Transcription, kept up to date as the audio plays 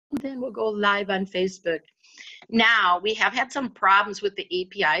Then we'll go live on Facebook. Now, we have had some problems with the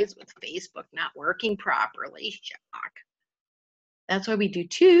APIs with Facebook not working properly. Shock. That's why we do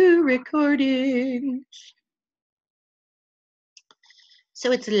 2 recordings.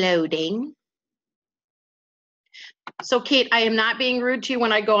 So it's loading. So Kate, I am not being rude to you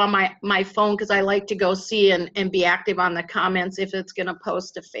when I go on my phone because I like to go see and be active on the comments if it's going to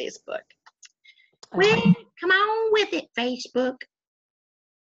post to Facebook. Wait, come on with it, Facebook.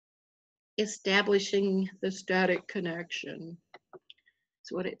 Establishing the static connection.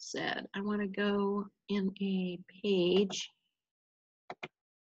 That's what it said. I want to go in a page.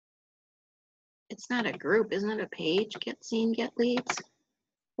 It's not a group, isn't it a page? Get seen, get leads.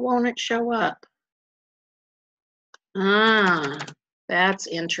 Won't it show up? Ah, that's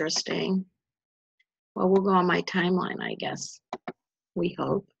interesting. Well, we'll go on my timeline, I guess. We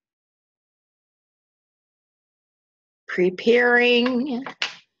hope. Preparing.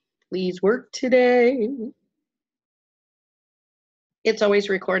 Please work today. It's always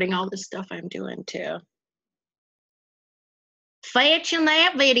recording all the stuff I'm doing too. Fetching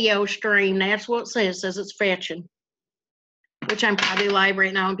that video stream. That's what it says. It says it's fetching. Which I'm probably live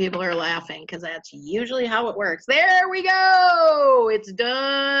right now and people are laughing because that's usually how it works. There we go. It's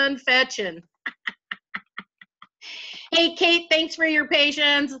done fetching. Hey, Kate, thanks for your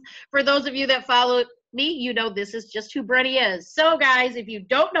patience. For those of you that follow me, you know this is just who Brenny is. So, guys, if you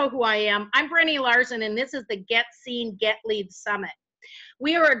don't know who I am, I'm Brenny Larson, and this is the Get Seen, Get Leads Summit.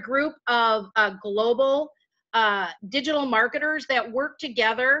 We are a group of global digital marketers that work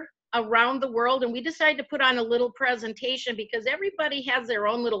together around the world, and we decided to put on a little presentation because everybody has their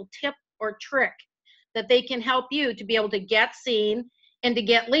own little tip or trick that they can help you to be able to get seen and to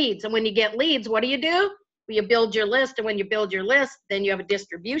get leads. And when you get leads, what do? You build your list, and when you build your list, then you have a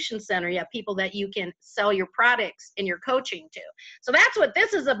distribution center. You have people that you can sell your products and your coaching to. So that's what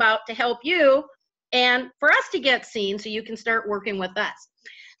this is about, to help you and for us to get seen so you can start working with us.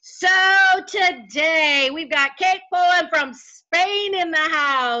 So today we've got Kate Pullen from Spain in the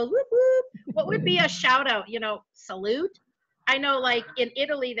house. Whoop, whoop. What would be a shout out? You know, salute. I know, like in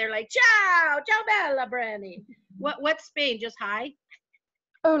Italy, they're like, ciao, ciao bella, Brenny. What's Spain? Just hi?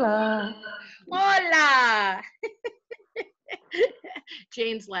 Hola. Hola.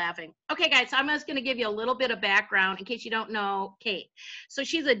 Jane's laughing. Okay, guys, so I'm just going to give you a little bit of background in case you don't know Kate. So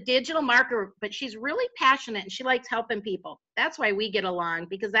she's a digital marketer, but she's really passionate and she likes helping people. That's why we get along,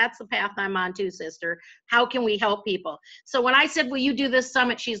 because that's the path I'm on too, sister. How can we help people? So when I said, will you do this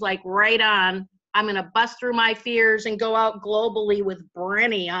summit? She's like, right on. I'm going to bust through my fears and go out globally with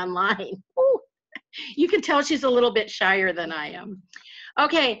Brenny online. Ooh. You can tell she's a little bit shyer than I am.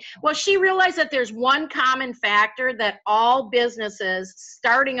 Okay, well, she realized that there's one common factor that all businesses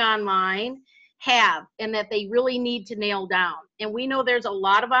starting online have, and that they really need to nail down. And we know there's a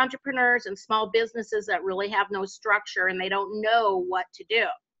lot of entrepreneurs and small businesses that really have no structure and they don't know what to do.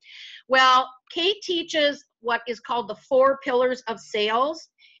 Well, Kate teaches what is called the 4 pillars of sales,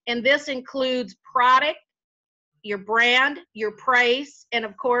 and this includes product, your brand, your price, and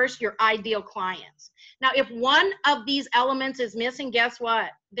of course, your ideal clients. Now, if one of these elements is missing, guess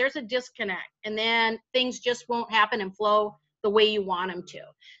what? There's a disconnect, and then things just won't happen and flow the way you want them to.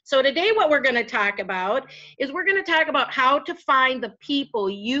 So today what we're going to talk about is we're going to talk about how to find the people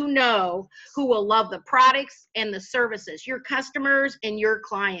you know who will love the products and the services, your customers and your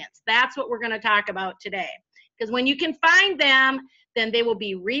clients. That's what we're going to talk about today. Because when you can find them, then they will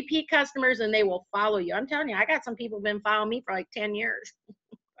be repeat customers and they will follow you. I'm telling you, I got some people who've been following me for like 10 years.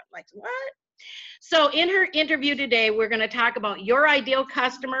 I'm like, what? So in her interview today, we're going to talk about your ideal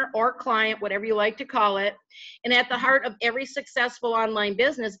customer or client, whatever you like to call it. And at the heart of every successful online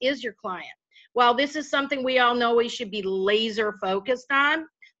business is your client. While this is something we all know we should be laser focused on,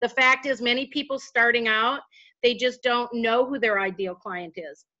 the fact is many people starting out, they just don't know who their ideal client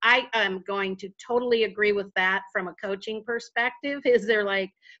is. I am going to totally agree with that from a coaching perspective. Is there like,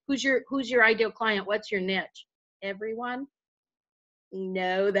 who's your ideal client? What's your niche? Everyone?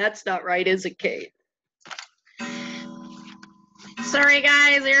 No, that's not right, is it, Kate? Sorry,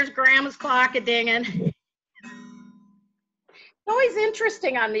 guys, there's Grandma's clock a-dinging. Always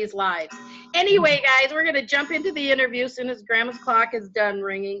interesting on these lives. Anyway, guys, we're going to jump into the interview as soon as Grandma's clock is done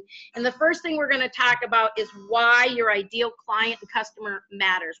ringing. And the first thing we're going to talk about is why your ideal client and customer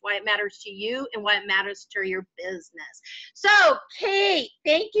matters, why it matters to you and why it matters to your business. So, Kate,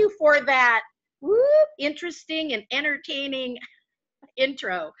 thank you for that interesting and entertaining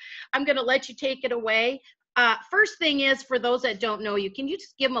intro. I'm going to let you take it away. First thing is, for those that don't know you, can you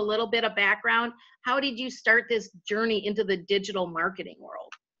just give them a little bit of background? How did you start this journey into the digital marketing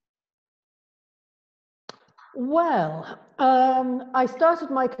world? Well, I started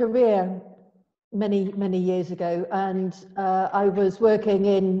my career many years ago, and I was working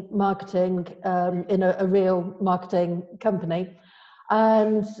in marketing in a real marketing company.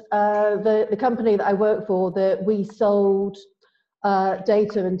 And the company that I worked for, that we sold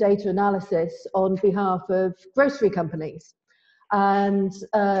data and data analysis on behalf of grocery companies. And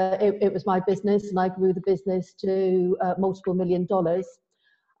it was my business, and I grew the business to multiple $1 million.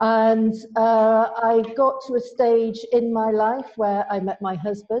 And I got to a stage in my life where I met my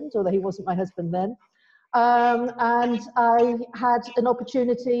husband, although he wasn't my husband then. And I had an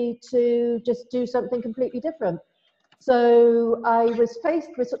opportunity to just do something completely different. So I was faced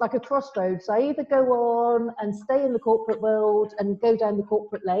with sort of like a crossroads. I either go on and stay in the corporate world and go down the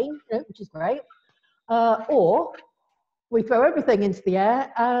corporate lane, which is great, or we throw everything into the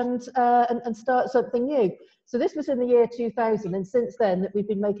air and start something new. So this was in the year 2000, and since then that we've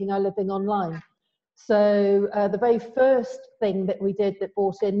been making our living online. So the very first thing that we did that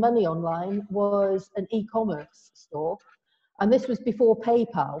brought in money online was an e-commerce store. And this was before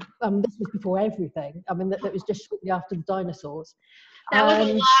PayPal. This was before everything. I mean, that was just shortly after the dinosaurs. That was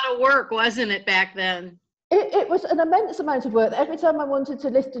a lot of work, wasn't it, back then? It was an immense amount of work. Every time I wanted to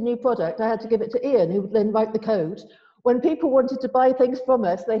list a new product, I had to give it to Ian, who would then write the code. When people wanted to buy things from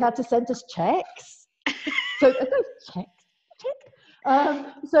us, they had to send us checks. So check.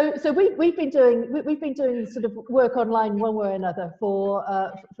 So we've been doing sort of work online one way or another for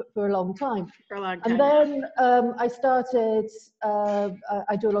a long time. For a long time. And then I started.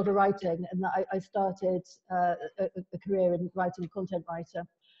 I do a lot of writing, and I started a career in writing, content writer.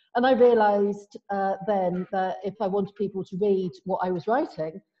 And I realised then that if I wanted people to read what I was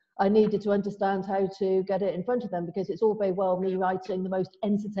writing, I needed to understand how to get it in front of them, because it's all very well me writing the most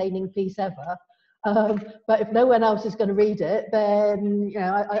entertaining piece ever. But if no one else is going to read it, then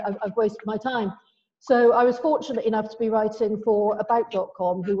I've wasted my time. So I was fortunate enough to be writing for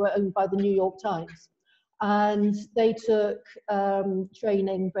About.com, who were owned by the New York Times. And they took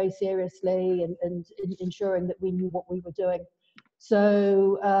training very seriously and ensuring that we knew what we were doing.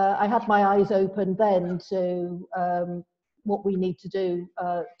 So I had my eyes open then to what we need to do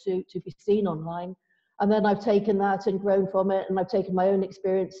to be seen online. And then I've taken that and grown from it, and I've taken my own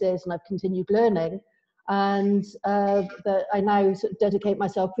experiences and I've continued learning. And that I now sort of dedicate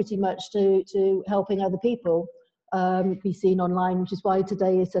myself pretty much to helping other people be seen online, which is why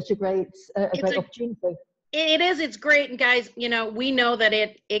today is such a great opportunity. It is. It's great. And guys, we know that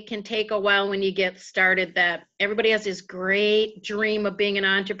it can take a while when you get started, that everybody has this great dream of being an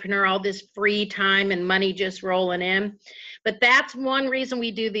entrepreneur, all this free time and money just rolling in. But that's one reason we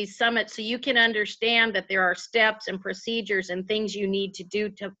do these summits, so you can understand that there are steps and procedures and things you need to do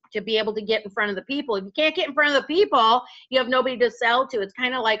to be able to get in front of the people. If you can't get in front of the people, you have nobody to sell to. It's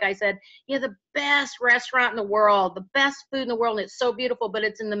kind of like I said, you have the best restaurant in the world, the best food in the world, and it's so beautiful, but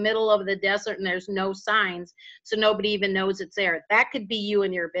it's in the middle of the desert and there's no signs, so nobody even knows it's there. That could be you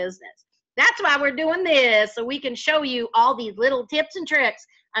and your business. That's why we're doing this, so we can show you all these little tips and tricks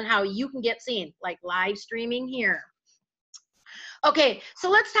on how you can get seen, like live streaming here. Okay, so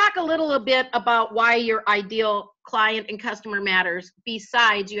let's talk a little bit about why your ideal client and customer matters,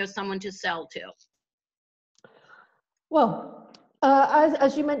 besides you have someone to sell to. Well,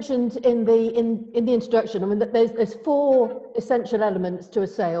 as you mentioned in the introduction, I mean, there's 4 essential elements to a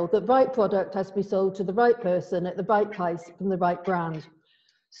sale. The right product has to be sold to the right person at the right price from the right brand.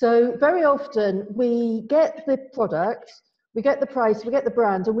 So very often we get the product, we get the price, we get the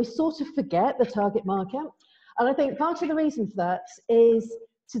brand, and we sort of forget the target market. And I think part of the reason for that is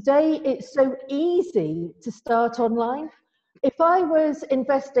today it's so easy to start online. If I was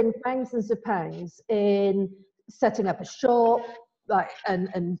investing thousands of pounds in setting up a shop, and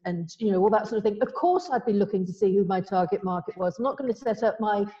all that sort of thing, of course I'd be looking to see who my target market was. I'm not going to set up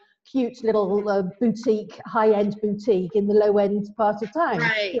my cute little boutique, high-end boutique in the low-end part of town.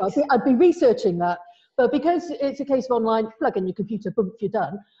 Right. I'd be researching that. But because it's a case of online, plug in your computer, boom, you're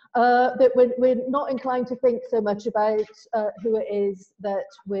done, that we're not inclined to think so much about who it is that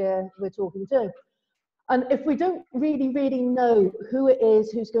we're talking to. And if we don't really know who it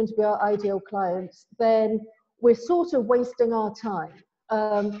is who's going to be our ideal clients, then we're sort of wasting our time.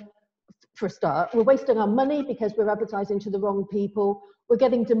 For a start, we're wasting our money because we're advertising to the wrong people. We're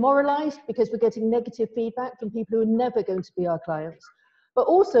getting demoralized because we're getting negative feedback from people who are never going to be our clients. But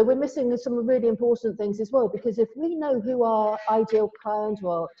also we're missing some really important things as well, because if we know who our ideal client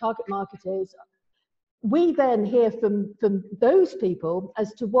or target market is, we then hear from those people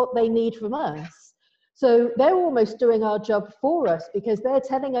as to what they need from us. So they're almost doing our job for us, because they're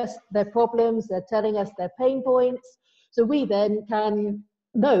telling us their problems, they're telling us their pain points. So we then can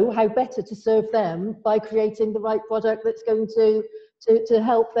know how better to serve them by creating the right product that's going to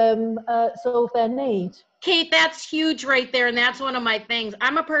help them solve their need. Kate, that's huge right there. And that's one of my things.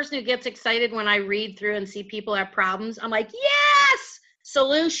 I'm a person who gets excited when I read through and see people have problems. I'm like, yes,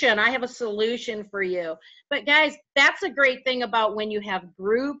 solution. I have a solution for you. But guys, that's a great thing about when you have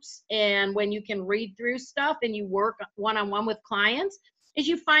groups and when you can read through stuff and you work one-on-one with clients, is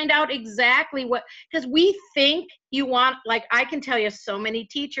you find out exactly what, because we think you want, like I can tell you so many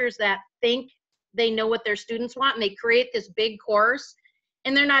teachers that think they know what their students want and they create this big course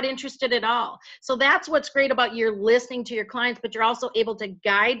and they're not interested at all. So that's what's great about you're listening to your clients, but you're also able to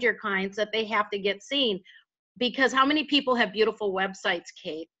guide your clients that they have to get seen. Because how many people have beautiful websites,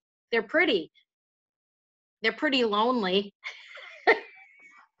 Kate? They're pretty. They're pretty lonely.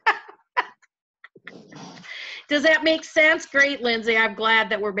 Does that make sense? Great, Lindsay. I'm glad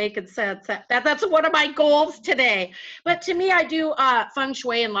that we're making sense. That's one of my goals today. But to me, I do feng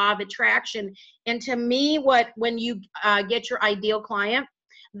shui and law of attraction. And to me, when you get your ideal client,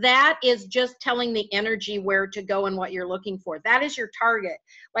 that is just telling the energy where to go and what you're looking for. That is your target.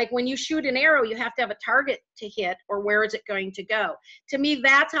 Like when you shoot an arrow, you have to have a target to hit, or where is it going to go? To me,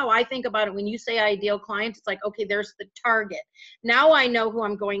 that's how I think about it. When you say ideal client, it's like, okay, there's the target. Now I know who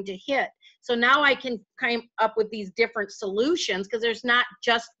I'm going to hit. So now I can come up with these different solutions, because there's not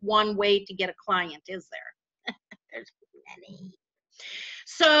just one way to get a client, is there? There's many.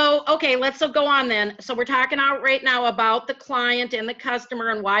 So, okay, let's go on then. So we're talking out right now about the client and the customer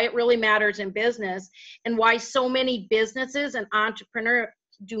and why it really matters in business, and why so many businesses and entrepreneurs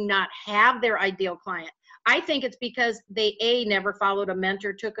do not have their ideal client. I think it's because they never followed a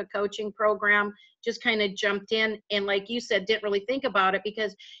mentor, took a coaching program, just kind of jumped in, and like you said, didn't really think about it,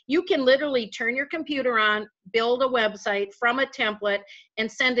 because you can literally turn your computer on, build a website from a template,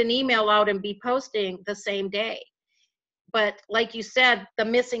 and send an email out and be posting the same day. But like you said, the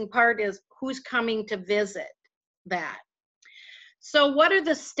missing part is who's coming to visit that. So what are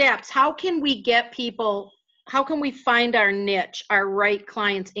the steps? How can we get people, how can we find our niche, our right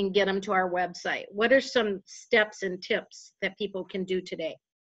clients, and get them to our website? What are some steps and tips that people can do today?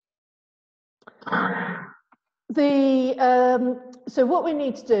 So what we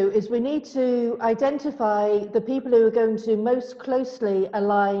need to do is we need to identify the people who are going to most closely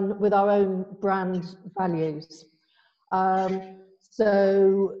align with our own brand values.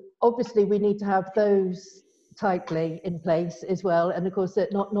 So obviously we need to have those tightly in place as well. And of course,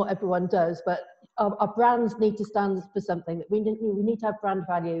 that not everyone does, but our brands need to stand for something. We need to have brand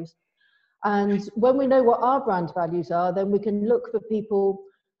values. And when we know what our brand values are, then we can look for people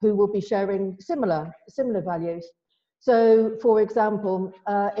who will be sharing similar values. So for example,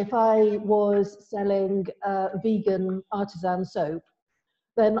 if I was selling vegan artisan soap,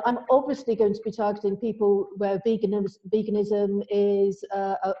 then I'm obviously going to be targeting people where veganism is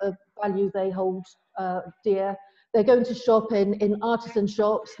a value they hold dear. They're going to shop in artisan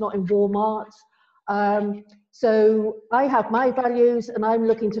shops, not in Walmart. So I have my values, and I'm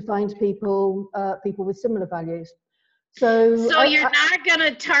looking to find people with similar values. So you're not going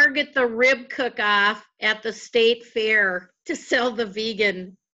to target the rib cook-off at the state fair to sell the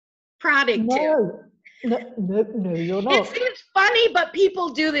vegan product to. No, you're not. It seems funny, but people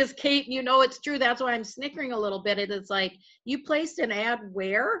do this, Kate, and you know it's true. That's why I'm snickering a little bit. It's like, you placed an ad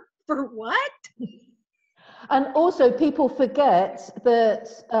where? For what? And also people forget that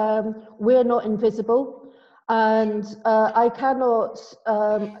we're not invisible, and I cannot,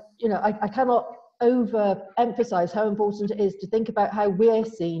 I cannot overemphasize how important it is to think about how we're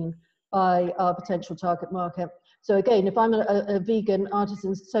seen by our potential target market. So again, if I'm a vegan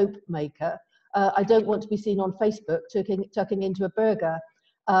artisan soap maker, I don't want to be seen on Facebook tucking into a burger.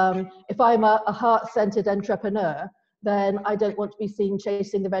 If I'm a heart-centered entrepreneur, then I don't want to be seen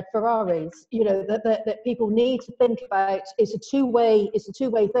chasing the red Ferraris. You know, that people need to think about. It's a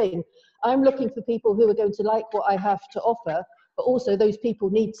two-way thing. I'm looking for people who are going to like what I have to offer, but also those people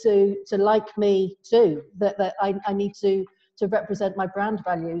need to like me too. That I need to represent my brand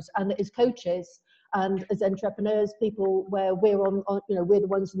values. And as coaches and as entrepreneurs, people where we're we're the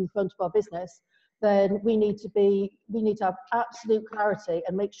ones in front of our business, then we need to have absolute clarity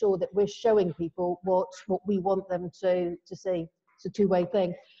and make sure that we're showing people what we want them to see. It's a two-way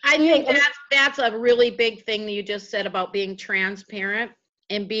thing. I think that's a really big thing that you just said about being transparent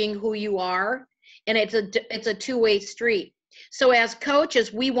and being who you are. And it's a two-way street. So as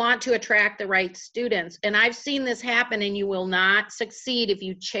coaches, we want to attract the right students. And I've seen this happen, and you will not succeed if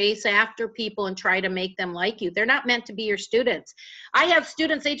you chase after people and try to make them like you. They're not meant to be your students. I have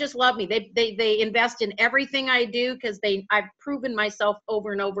students, they just love me. They invest in everything I do because I've proven myself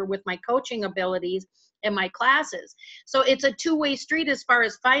over and over with my coaching abilities. in my classes. So it's a two-way street as far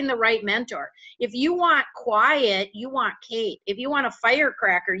as find the right mentor. If you want quiet, you want Kate. If you want a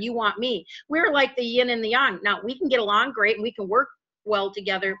firecracker, you want me. We're like the yin and the yang. Now, we can get along great and we can work well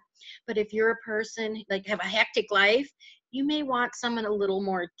together. But if you're a person like have a hectic life, you may want someone a little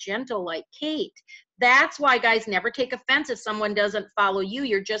more gentle like Kate. That's why, guys, never take offense if someone doesn't follow you.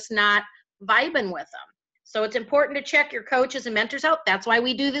 You're just not vibing with them. So it's important to check your coaches and mentors out. That's why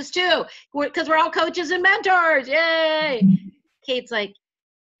we do this too, because we're all coaches and mentors. Yay! Kate's like,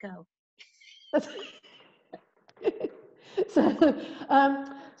 go.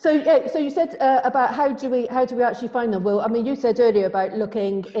 So you said about how do we actually find them? Well, I mean, you said earlier about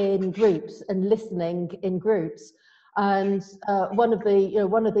looking in groups and listening in groups, and one of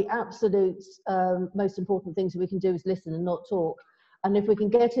the absolute most important things that we can do is listen and not talk. And if we can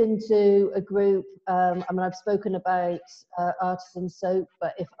get into a group, I mean, I've spoken about artisan soap,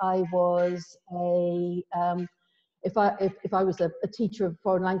 but if I was if I was a teacher of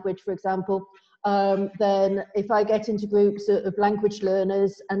foreign language, for example, then if I get into groups of language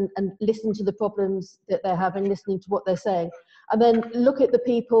learners and listen to the problems that they're having, listening to what they're saying, and then look at the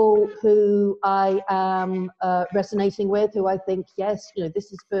people who I am resonating with, who I think, yes,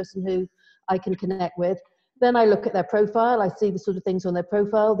 this is a person who I can connect with. Then I look at their profile. I see the sort of things on their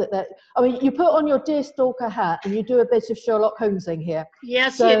profile I mean, you put on your dear stalker hat and you do a bit of Sherlock Holmesing here.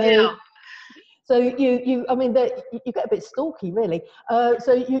 Yes, you do. So I mean, you get a bit stalky, really.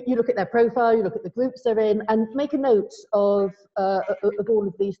 So you look at their profile, you look at the groups they're in, and make a note of all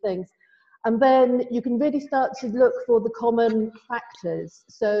of these things. And then you can really start to look for the common factors.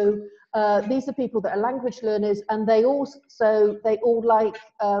 So these are people that are language learners, and they all like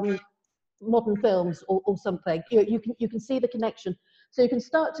modern films or something. You can see the connection. So you can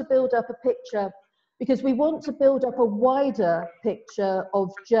start to build up a picture, because we want to build up a wider picture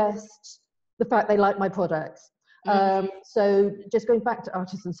of just the fact they like my products. So just going back to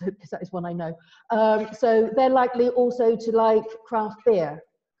artisan soap, because that is one I know. So they're likely also to like craft beer.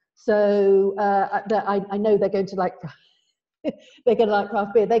 So I know they're going to like they're going to like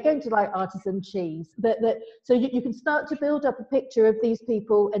craft beer. They're going to like artisan cheese. So you can start to build up a picture of these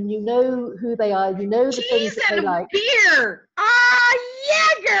people, and you know who they are. You know the things that they like. Beer.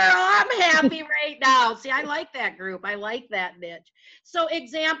 Yeah, girl, I'm happy right now. See, I like that group. I like that niche. So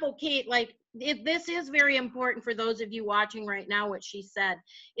example, Kate, like this is very important for those of you watching right now, what she said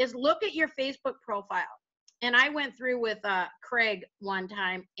is look at your Facebook profile. And I went through with Craig one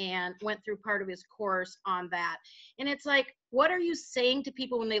time and went through part of his course on that. And it's like, what are you saying to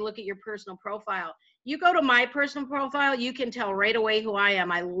people when they look at your personal profile? You go to my personal profile, you can tell right away who I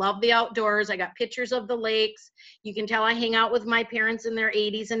am. I love the outdoors. I got pictures of the lakes. You can tell I hang out with my parents in their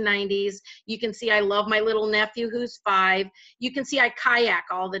 80s and 90s. You can see I love my little nephew who's 5. You can see I kayak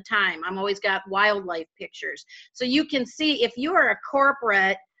all the time. I'm always got wildlife pictures. So you can see if you are a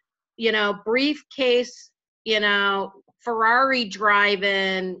corporate, briefcase, Ferrari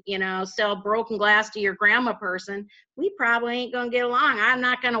driving, sell broken glass to your grandma person, we probably ain't going to get along. I'm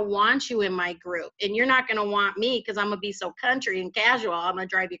not going to want you in my group, and you're not going to want me because I'm going to be so country and casual. I'm going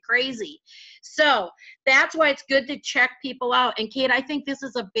to drive you crazy. So that's why it's good to check people out. And Kate, I think this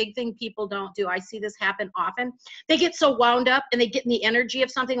is a big thing people don't do. I see this happen often. They get so wound up and they get in the energy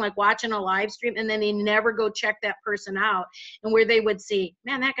of something like watching a live stream, and then they never go check that person out, and where they would see,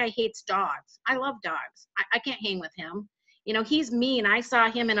 man, that guy hates dogs. I love dogs. I can't hang with him. He's mean. I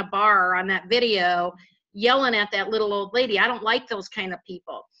saw him in a bar on that video yelling at that little old lady. I don't like those kind of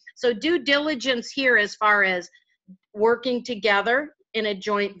people. So due diligence here as far as working together in a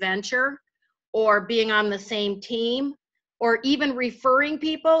joint venture or being on the same team or even referring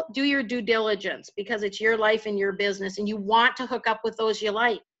people, do your due diligence, because it's your life and your business and you want to hook up with those you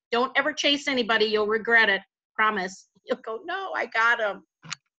like. Don't ever chase anybody. You'll regret it. Promise. You'll go, no, I got him.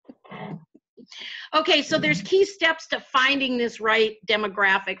 Okay, so there's key steps to finding this right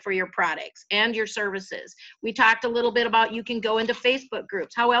demographic for your products and your services. We talked a little bit about you can go into Facebook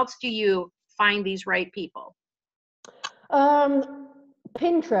groups. How else do you find these right people?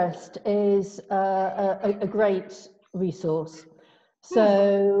 Pinterest is a great resource.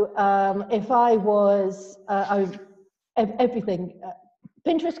 So if I was, everything,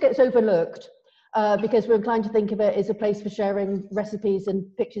 Pinterest gets overlooked because we're inclined to think of it as a place for sharing recipes and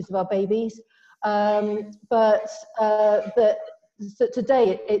pictures of our babies. But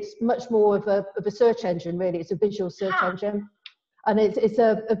today it's much more of a search engine, really. It's a visual search engine. And it's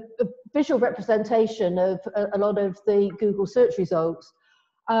a visual representation of a lot of the Google search results.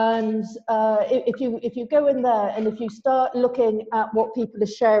 And if you go in there and if you start looking at what people are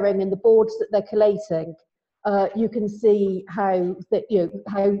sharing and the boards that they're collating, you can see how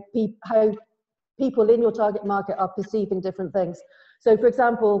people in your target market are perceiving different things. So for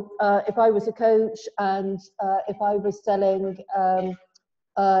example, if I was a coach and if I was selling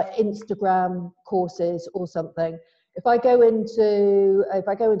Instagram courses or something, if I go into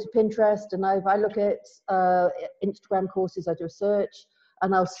Pinterest and if I look at Instagram courses, I do a search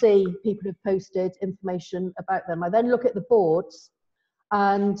and I'll see people have posted information about them. I then look at the boards,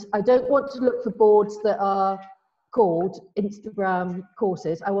 and I don't want to look for boards that are called Instagram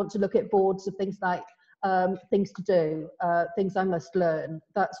courses. I want to look at boards of things like things to do, things I must learn,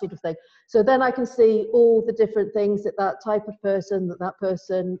 that sort of thing. So then I can see all the different things that type of person, that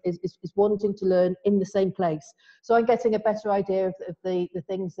person is wanting to learn in the same place. So I'm getting a better idea of the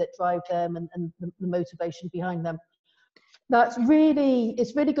things that drive them and the motivation behind them. It's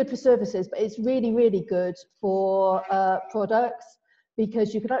really good for services, but it's really, really good for products,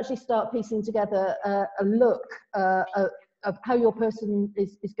 because you can actually start piecing together a look of how your person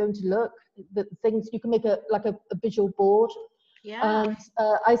is going to look. The things you can make a visual board. Yeah. And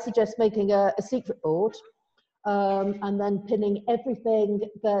I suggest making a secret board, and then pinning everything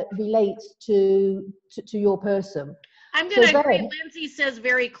that relates to your person. I'm going to agree. Lindsay says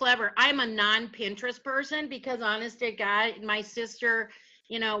very clever. I'm a non-Pinterest person because, honest to God, my sister,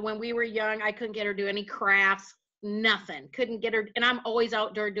 you know, when we were young, I couldn't get her to do any crafts, nothing. Couldn't get her. And I'm always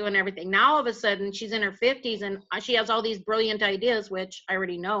outdoor doing everything. Now, all of a sudden, she's in her 50s and she has all these brilliant ideas, which I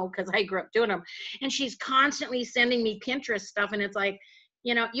already know because I grew up doing them. And she's constantly sending me Pinterest stuff. And it's like,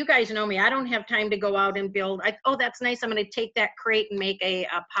 you know, you guys know me. I don't have time to go out and build. Oh, that's nice. I'm going to take that crate and make a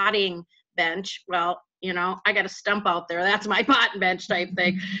potting bench. Well, you know, I got a stump out there. That's my pot and bench type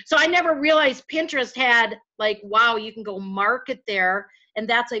thing. So I never realized Pinterest had like, wow, you can go market there. And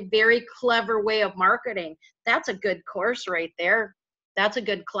that's a very clever way of marketing. That's a good course right there. That's a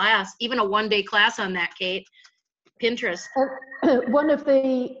good class. Even a one-day class on that, Kate. Pinterest. One of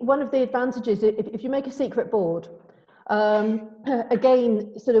the advantages, if you make a secret board,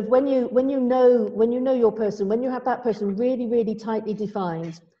 again, sort of when you know your person, when you have that person really, really tightly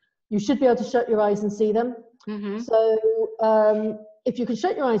defined, you should be able to shut your eyes and see them. Mm-hmm. So if you can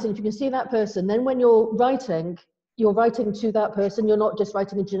shut your eyes and if you can see that person, then when you're writing to that person. You're not just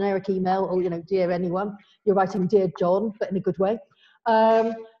writing a generic email or, you know, dear anyone. You're writing dear John, but in a good way.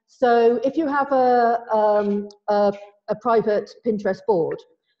 So if you have a private Pinterest board,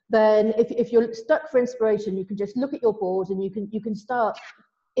 then if you're stuck for inspiration, you can just look at your board and you can start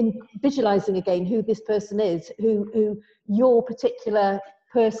visualizing again who this person is, who your particular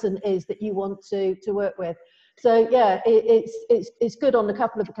person is that you want to work with. So yeah, it's good on a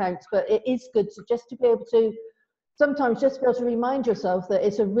couple of accounts, but it is good to be able to sometimes just be able to remind yourself that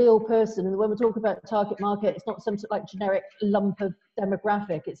it's a real person. And when we talk about target market, it's not some sort of like generic lump of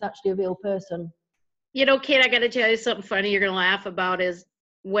demographic. It's actually a real person. You know, Kate, I got to tell you something funny you're going to laugh about is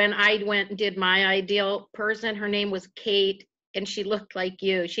when I went and did my ideal person, her name was Kate, and she looked like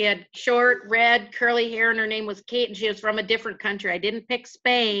you. She had short, red, curly hair, and her name was Kate, and she was from a different country. I didn't pick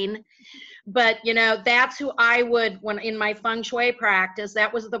Spain, but, you know, that's who I would, when in my feng shui practice,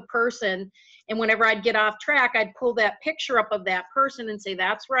 that was the person. And whenever I'd get off track, I'd pull that picture up of that person and say,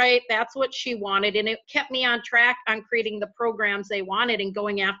 that's right, that's what she wanted. And it kept me on track on creating the programs they wanted and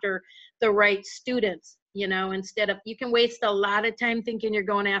going after the right students, you know, instead of, you can waste a lot of time thinking you're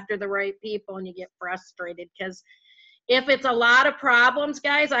going after the right people and you get frustrated because if it's a lot of problems,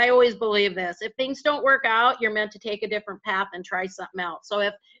 guys, I always believe this. If things don't work out, you're meant to take a different path and try something else. So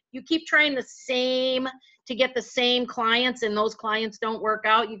if you keep trying to get the same clients and those clients don't work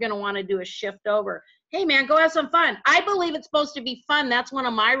out, you're going to want to do a shift over. Hey, man, go have some fun. I believe it's supposed to be fun. That's one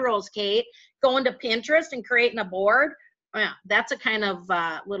of my rules, Kate. Going to Pinterest and creating a board. Yeah, that's a kind of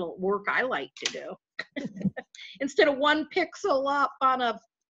little work I like to do. Instead of one pixel up on a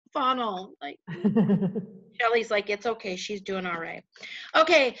funnel. Like Shelly's like, it's okay. She's doing all right.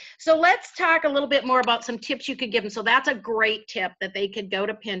 Okay, so let's talk a little bit more about some tips you could give them. So that's a great tip that they could go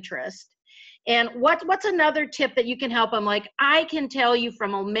to Pinterest. And what's another tip that you can help them? Like I can tell you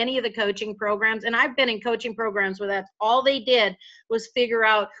from many of the coaching programs, and I've been in coaching programs where that's all they did was figure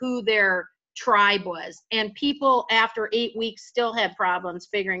out who their tribe was. And people after 8 weeks still had problems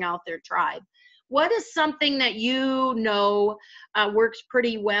figuring out their tribe. What is something that you know works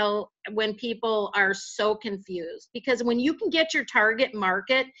pretty well when people are so confused? Because when you can get your target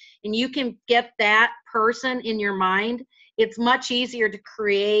market and you can get that person in your mind, it's much easier to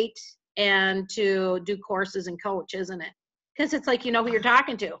create and to do courses and coach, isn't it? Because it's like you know who you're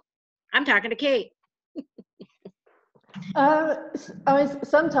talking to. I'm talking to Kate. I mean,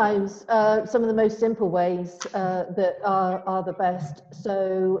 sometimes some of the most simple ways that are the best.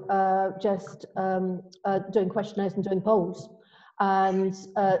 So just doing questionnaires and doing polls. and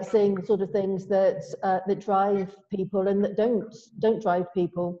seeing the sort of things that drive people and that don't drive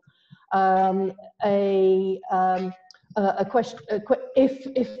people.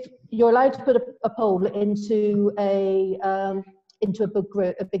 If you're allowed to put a poll into a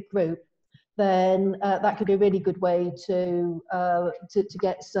big group, then that could be a really good way to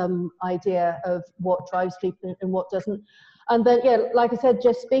get some idea of what drives people and what doesn't. And then, yeah, like I said,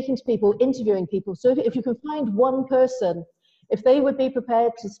 just speaking to people, interviewing people. So if you can find one person, if they would be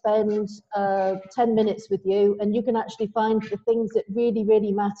prepared to spend 10 minutes with you, and you can actually find the things that really,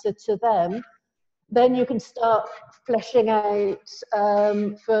 really matter to them, then you can start fleshing out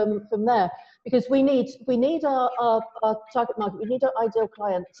from there. Because we need our target market, we need our ideal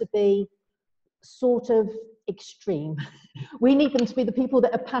client to be sort of extreme. We need them to be the people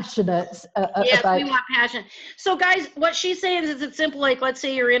that are passionate Yes, about. we want passion. So guys, what she's saying is it's simple. Like, let's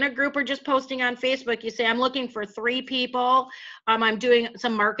say you're in a group or just posting on Facebook. You say, I'm looking for 3 people. I'm doing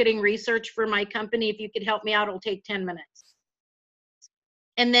some marketing research for my company. If you could help me out, it'll take 10 minutes.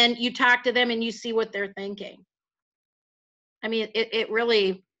 And then you talk to them and you see what they're thinking. I mean, it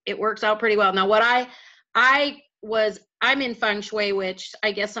works out pretty well. Now, what I'm in feng shui, which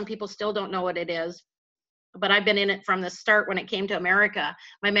I guess some people still don't know what it is, but I've been in it from the start when it came to America.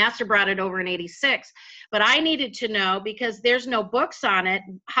 My master brought it over in '86, but I needed to know, because there's no books on it,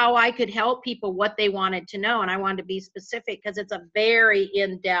 how I could help people, what they wanted to know. And I wanted to be specific because it's a very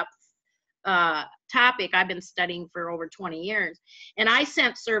in-depth topic I've been studying for over 20 years. And I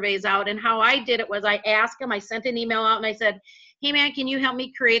sent surveys out, and how I did it was I asked them, I sent an email out and I said, hey man, can you help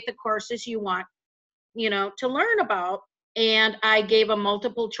me create the courses you want, to learn about? And I gave them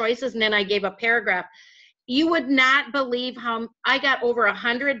multiple choices, and then I gave a paragraph. You would not believe how I got over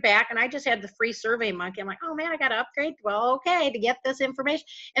 100 back, and I just had the free Survey Monkey. I'm like, oh man, I got to upgrade. Well, okay, to get this information.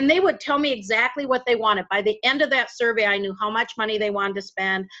 And they would tell me exactly what they wanted. By the end of that survey, I knew how much money they wanted to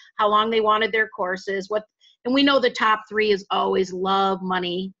spend, how long they wanted their courses, and we know the top 3 is always love,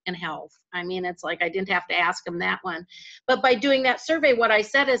 money, and health. I mean, it's like I didn't have to ask them that one. But by doing that survey, what I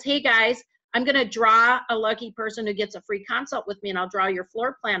said is, hey guys, I'm going to draw a lucky person who gets a free consult with me, and I'll draw your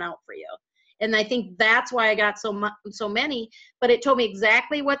floor plan out for you. And I think that's why I got so many, but it told me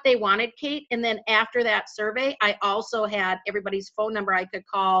exactly what they wanted, Kate. And then after that survey, I also had everybody's phone number I could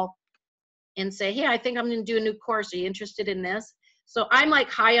call and say, hey, I think I'm going to do a new course. Are you interested in this? So I'm like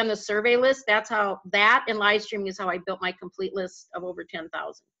high on the survey list. That's how that and live streaming is how I built my complete list of over 10,000.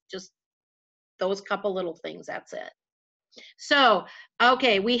 Just those couple little things. That's it. So,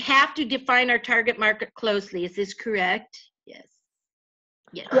 okay, we have to define our target market closely. Is this correct? Yes.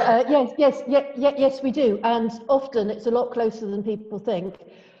 Yes. Yes, we do. And often it's a lot closer than people think.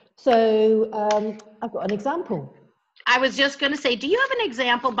 So I've got an example. I was just going to say, do you have an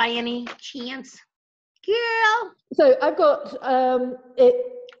example by any chance? Girl. So I've got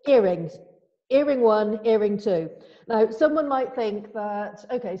earrings. Earring 1, earring 2. Now, someone might think that,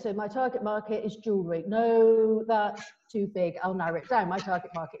 okay, so my target market is jewelry. No, that's too big. I'll narrow it down. My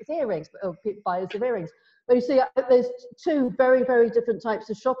target market is earrings, buyers of earrings. But you see, there's 2 very, very different types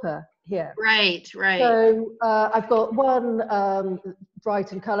of shopper here. Right. So I've got one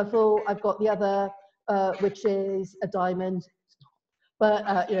bright and colourful. I've got the other, which is a diamond.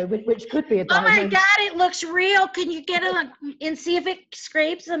 But, which could be a diamond. Oh my God, it looks real. Can you get it and see if it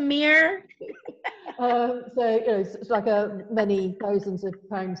scrapes a mirror? So, it's like many thousands of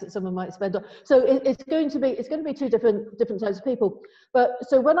pounds that someone might spend on. So it's going to be 2 different types of people. But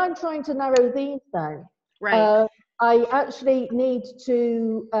so when I'm trying to narrow these down, right. I actually need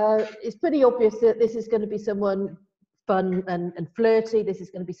to, it's pretty obvious that this is going to be someone fun and flirty. This is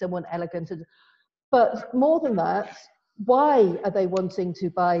going to be someone elegant. But more than that, why are they wanting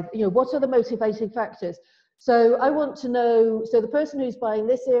to buy? What are the motivating factors? So I want to know, so the person who's buying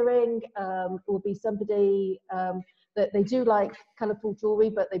this earring will be somebody that they do like colourful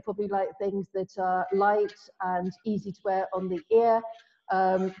jewelry, but they probably like things that are light and easy to wear on the ear,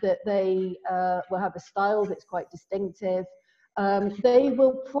 that they will have a style that's quite distinctive. They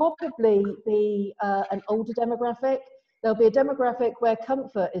will probably be an older demographic. There'll be a demographic where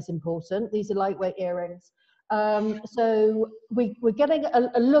comfort is important. These are lightweight earrings. So we're getting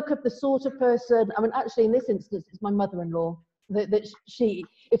a look of the sort of person. I mean, actually, in this instance, it's my mother-in-law that she,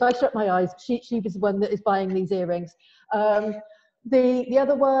 if I shut my eyes, she was the one that is buying these earrings. The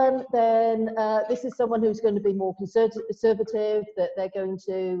other one, then this is someone who's going to be more conservative. That they're going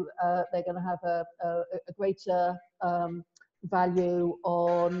to have a greater value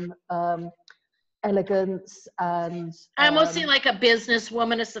on elegance, and I almost see like a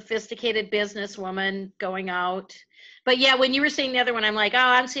businesswoman, a sophisticated businesswoman going out. But yeah, when you were saying the other one, I'm like, oh,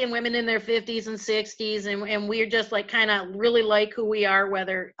 I'm seeing women in their 50s and 60s, and we're just like kind of really like who we are,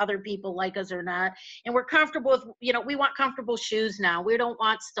 whether other people like us or not. And we're comfortable with, we want comfortable shoes now. We don't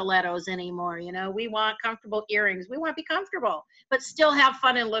want stilettos anymore. We want comfortable earrings. We want to be comfortable, but still have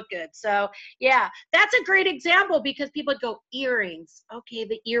fun and look good. So yeah, that's a great example, because people go, earrings. Okay,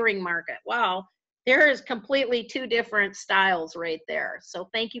 the earring market. Wow. There is completely two different styles right there. So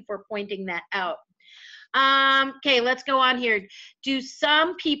thank you for pointing that out. Okay, let's go on here. Do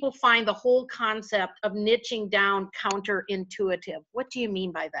some people find the whole concept of niching down counterintuitive? What do you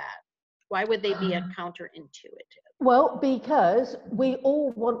mean by that? Why would they be a counterintuitive? Well, because we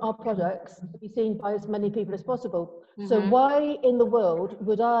all want our products to be seen by as many people as possible. So why in the world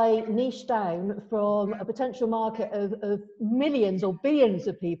would I niche down from a potential market of millions or billions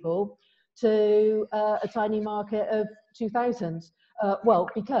of people to a tiny market of 2,000? Well,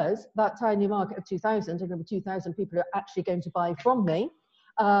 because that tiny market of 2,000 are going to be 2,000 people who are actually going to buy from me,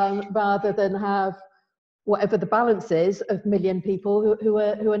 rather than have whatever the balance is of million people who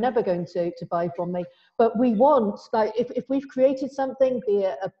are never going to buy from me. But we want, like, if we've created something, be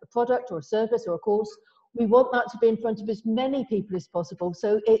it a product or a service or a course, we want that to be in front of as many people as possible.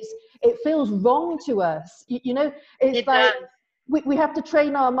 So it feels wrong to us. It's it like, does. we have to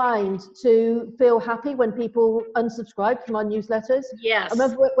train our mind to feel happy when people unsubscribe from our newsletters. Yes. I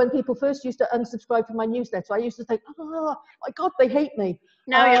remember when people first used to unsubscribe from my newsletter, I used to think, oh my God, they hate me.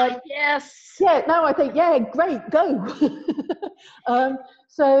 Now you're like, yes. Yeah, now I think, yeah, great, go.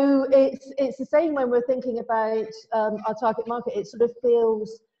 So it's the same when we're thinking about our target market. It sort of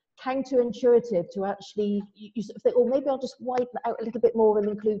feels counterintuitive to actually, you sort of think, oh, maybe I'll just widen it out a little bit more and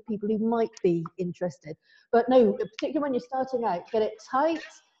include people who might be interested. But no, particularly when you're starting out, get it tight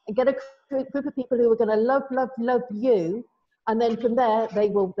and get a group of people who are going to love, love, love you. And then from there, they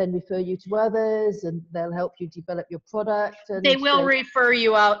will then refer you to others, and they'll help you develop your product. And they will refer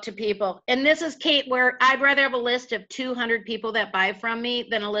you out to people. And this is, Kate, where I'd rather have a list of 200 people that buy from me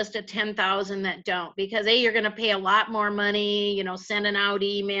than a list of 10,000 that don't, because you're going to pay a lot more money, sending out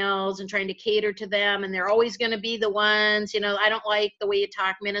emails and trying to cater to them. And they're always going to be the ones, I don't like the way you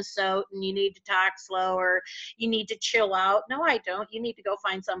talk Minnesota, and you need to talk slower. You need to chill out. No, I don't. You need to go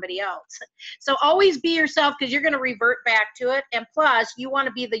find somebody else. So always be yourself, because you're going to revert back to it. And plus, you want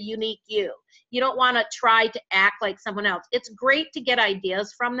to be the unique you. You don't want to try to act like someone else. It's great to get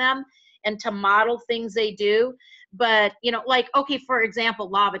ideas from them and to model things they do. But, like, okay, for example,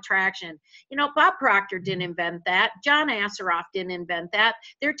 law of attraction. Bob Proctor didn't invent that. John Asseroff didn't invent that.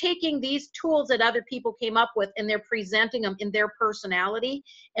 They're taking these tools that other people came up with, and they're presenting them in their personality.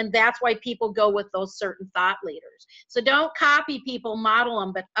 And that's why people go with those certain thought leaders. So don't copy people, model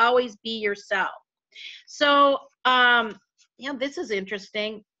them, but always be yourself. So, this is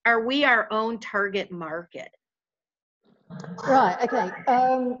interesting. Are we our own target market? Right, okay.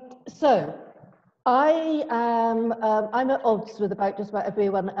 So I am, I'm at odds with just about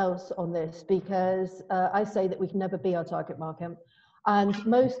everyone else on this, because I say that we can never be our target market. And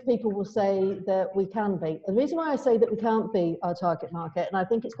most people will say that we can be. The reason why I say that we can't be our target market, and I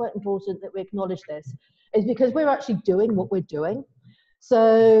think it's quite important that we acknowledge this, is because we're actually doing what we're doing.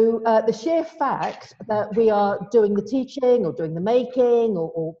 So the sheer fact that we are doing the teaching or doing the making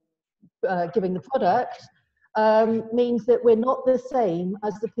or giving the product means that we're not the same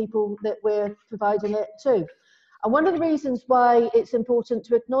as the people that we're providing it to. And one of the reasons why it's important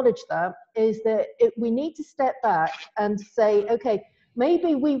to acknowledge that is that we need to step back and say, okay,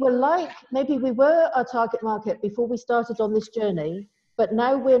 maybe we were our target market before we started on this journey, but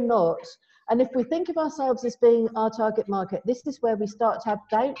now we're not. And if we think of ourselves as being our target market, this is where we start to have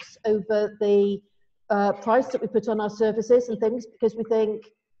doubts over the price that we put on our services and things, because we think,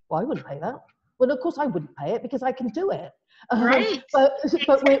 well, I wouldn't pay that. Well, of course I wouldn't pay it because I can do it. Right. But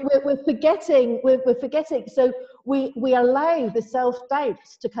we're forgetting. So we allow the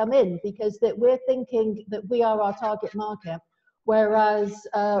self-doubts to come in, because that we're thinking that we are our target market, whereas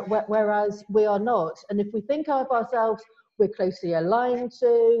we are not. And if we think of ourselves, we're closely aligned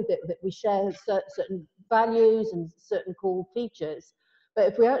to, that we share certain values and certain core features. But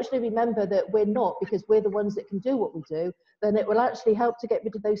if we actually remember that we're not, because we're the ones that can do what we do, then it will actually help to get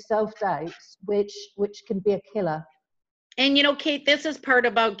rid of those self-doubts, which can be a killer. And Kate, this is part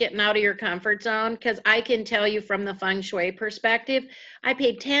about getting out of your comfort zone, because I can tell you from the feng shui perspective, I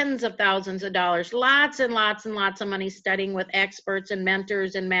paid tens of thousands of dollars, lots and lots and lots of money studying with experts and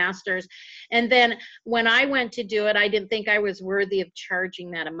mentors and masters. And then when I went to do it, I didn't think I was worthy of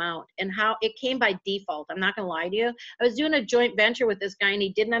charging that amount. And how it came by default. I'm not going to lie to you. I was doing a joint venture with this guy, and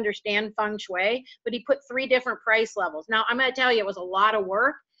he didn't understand feng shui, but he put 3 different price levels. Now, I'm going to tell you, it was a lot of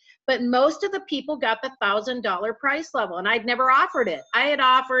work. but most of the people got the $1,000 price level, and I'd never offered it. I had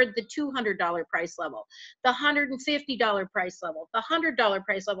offered the $200 price level, the $150 price level, the $100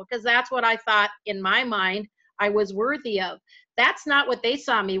 price level, because that's what I thought in my mind I was worthy of. That's not what they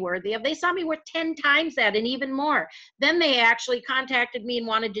saw me worthy of. They saw me worth 10 times that and even more. Then they actually contacted me and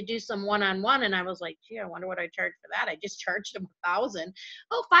wanted to do some one-on-one, and I was like, gee, I wonder what I charged for that. I just charged them $1,000.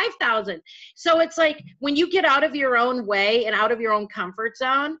 Oh, $5,000. So it's like when you get out of your own way and out of your own comfort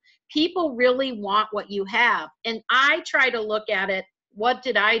zone, people really want what you have. And I try to look at it, what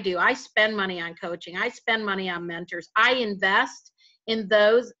did I do? I spend money on coaching. I spend money on mentors. I invest in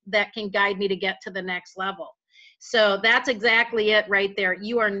those that can guide me to get to the next level. So that's exactly it right there.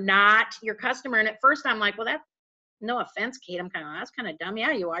 You are not your customer. And at first I'm like, well, that's no offense, Kate. I'm kind of, that's kind of dumb.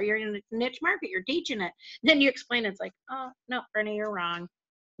 Yeah, you are. You're in a niche market. You're teaching it. Then you explain it. It's like, oh, no, Brenny, you're wrong.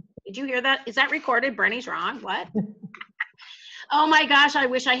 Did you hear that? Is that recorded? Brenny's wrong. What? Oh my gosh, I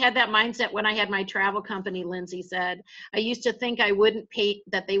wish I had that mindset when I had my travel company, Lindsay said. I used to think I wouldn't pay,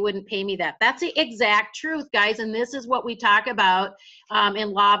 that they wouldn't pay me that. That's the exact truth, guys. And this is what we talk about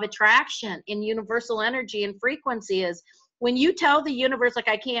in law of attraction, in universal energy and frequency is when you tell the universe, like,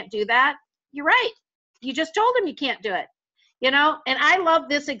 I can't do that, you're right. You just told him you can't do it. You know, and I love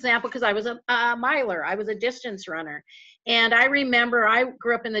this example because I was a miler. I was a distance runner. And I remember I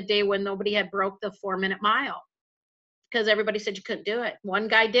grew up in the day when nobody had broke the 4-minute mile, because everybody said you couldn't do it. One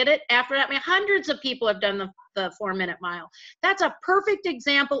guy did it. After that, I mean, hundreds of people have done the 4-minute mile. That's a perfect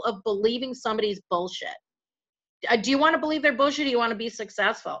example of believing somebody's bullshit. Do you want to believe their bullshit, or do you want to be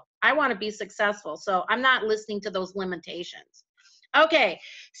successful? I want to be successful, so I'm not listening to those limitations. Okay,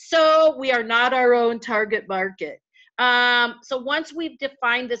 so we are not our own target market. So once we've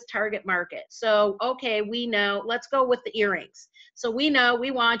defined this target market, so, okay, we know, let's go with the earrings. So we know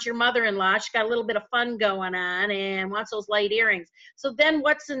we want your mother-in-law, she's got a little bit of fun going on and wants those light earrings. So then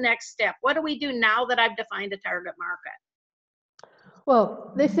what's the next step? What do we do now that I've defined a target market?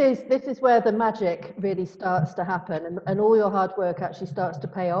 Well, this is where the magic really starts to happen, and all your hard work actually starts to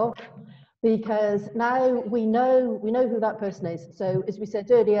pay off, because now we know who that person is. So as we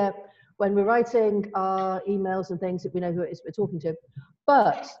said earlier, when we're writing our emails and things, that we know who it is we're talking to.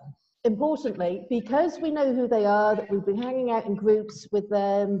 But importantly, because we know who they are, that we've been hanging out in groups with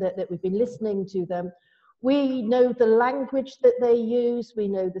them, that we've been listening to them, we know the language that they use, we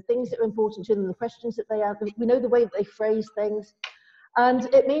know the things that are important to them, the questions that they ask, we know the way that they phrase things. And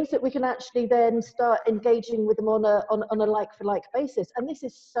it means that we can actually then start engaging with them on a like-for-like basis. And this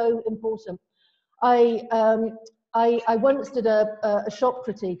is so important. I once did a shop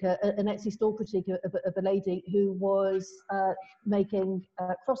critique, an Etsy store critique of a lady who was making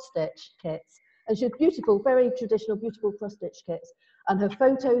cross-stitch kits. And she had beautiful, very traditional, beautiful cross-stitch kits. And her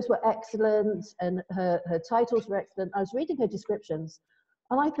photos were excellent, and her titles were excellent. I was reading her descriptions,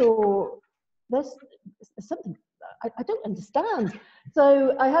 and I thought, there's something I don't understand.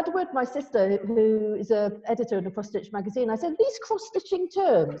 So I had a word with my sister, who is an editor in a cross-stitch magazine. I said, these cross-stitching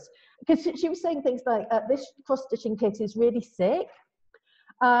terms, because she was saying things like, this cross-stitching kit is really sick.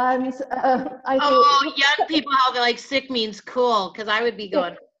 And I thought, young people, how they're like, sick means cool, because I would be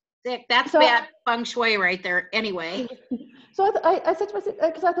going, sick. That's bad feng shui right there anyway. So I said to myself,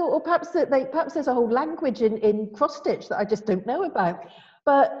 because I thought, well, perhaps there's a whole language in cross-stitch that I just don't know about.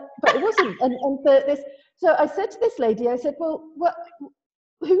 But it wasn't. So I said to this lady, I said, well,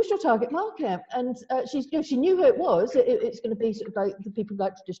 who's your target market? And she knew who it was. It's going to be sort of like the people who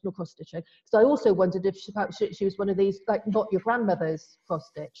like traditional cross-stitching. So I also wondered if she was one of these, like, not your grandmother's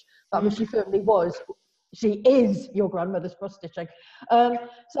cross-stitch. But I mean, she certainly was. She is your grandmother's cross-stitching.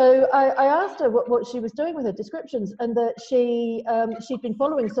 So I asked her what she was doing with her descriptions, and that she'd been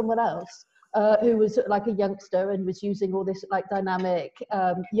following someone else who was like a youngster and was using all this like dynamic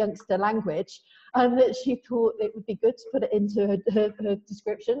youngster language, and that she thought it would be good to put it into her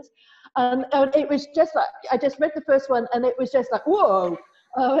descriptions. And it was just like, I just read the first one, and it was just like, whoa!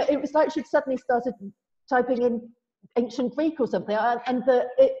 It was like she'd suddenly started typing in ancient Greek or something, and that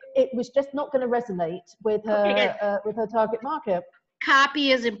it was just not going to resonate with her target market.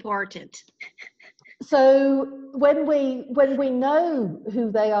 Copy is important. So when we know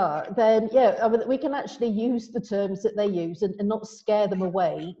who they are, then I mean, we can actually use the terms that they use and not scare them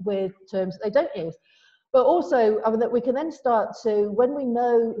away with terms that they don't use. But also, I mean, that we can then start to, when we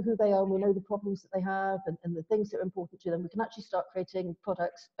know who they are and we know the problems that they have and the things that are important to them, we can actually start creating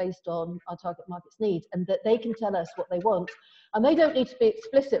products based on our target market's needs, and that they can tell us what they want. And they don't need to be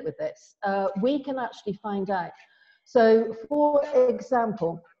explicit with this. We can actually find out. So, for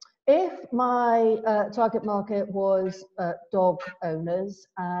example, if my target market was dog owners,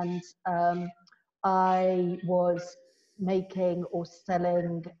 and I was making or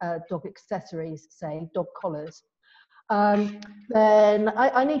selling dog accessories, say dog collars, then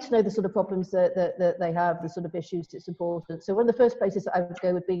I need to know the sort of problems that they have, the sort of issues it's important. So one of the first places that I would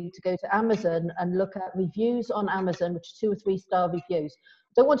go would be to go to Amazon and look at reviews on Amazon, which are 2 or 3 star reviews.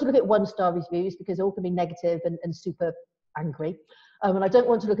 Don't want to look at 1-star reviews because they all can be negative and super angry. And I don't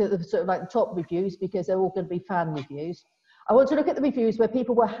want to look at the sort of like the top reviews because they're all going to be fan reviews. I want to look at the reviews where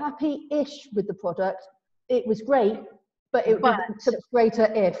people were happy-ish with the product. It was great, but it would be so much greater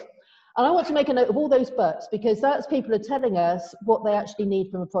if. And I want to make a note of all those buts because that's people are telling us what they actually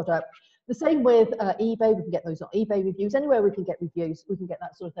need from a product. The same with eBay, we can get those on eBay reviews. Anywhere we can get reviews, we can get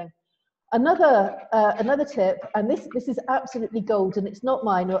that sort of thing. Another tip, and this is absolutely gold, and it's not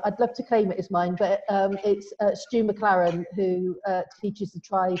mine, or I'd love to claim it as mine, but it's Stu McLaren who teaches the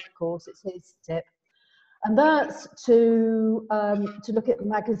Tribe course. It's his tip, and that's to look at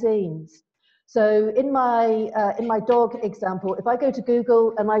magazines. So in my dog example, if I go to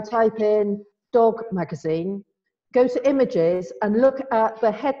Google and I type in dog magazine, go to images and look at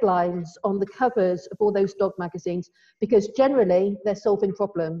the headlines on the covers of all those dog magazines, because generally they're solving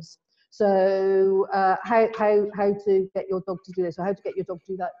problems. So how to get your dog to do this, or how to get your dog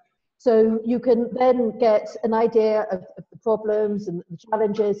to do that. So you can then get an idea of the problems and the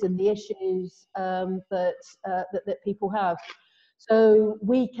challenges and the issues that people have. So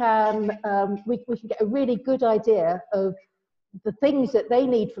we can get a really good idea of the things that they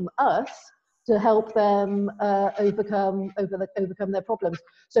need from us to help them overcome their problems.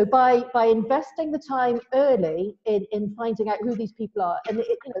 So by investing the time early in finding out who these people are, and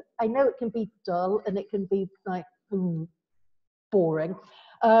I know it can be dull and it can be like boring,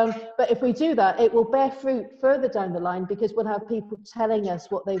 but if we do that, it will bear fruit further down the line because we'll have people telling us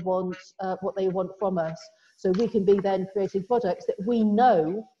what they want from us. So we can be then creating products that we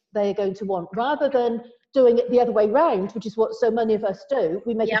know they are going to want, rather than doing it the other way round, which is what so many of us do.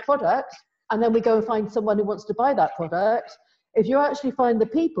 We make a product and then we go and find someone who wants to buy that product. If you actually find the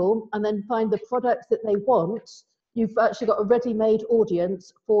people and then find the products that they want, you've actually got a ready-made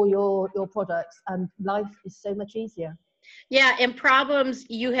audience for your products, and life is so much easier. Yeah, and problems,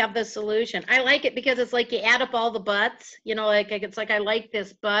 you have the solution. I like it because it's like you add up all the buts, like it's like I like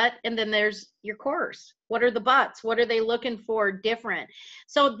this but, and then there's your course. What are the buts? What are they looking for different?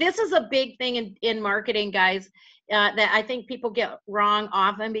 So this is a big thing in marketing, guys, that I think people get wrong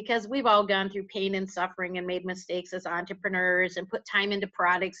often, because we've all gone through pain and suffering and made mistakes as entrepreneurs and put time into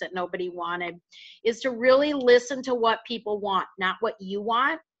products that nobody wanted, is to really listen to what people want, not what you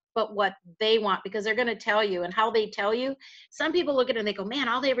want, but what they want, because they're going to tell you, and how they tell you. Some people look at it and they go, man,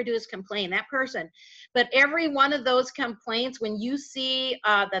 all they ever do is complain, that person. But every one of those complaints, when you see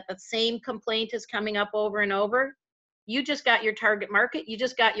that the same complaint is coming up over and over, you just got your target market, you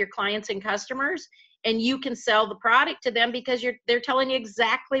just got your clients and customers, and you can sell the product to them because they're telling you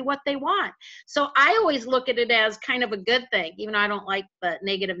exactly what they want. So I always look at it as kind of a good thing, even though I don't like the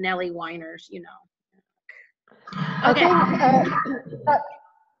negative Nelly whiners, Okay. I think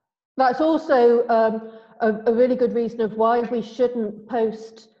that's also a really good reason of why we shouldn't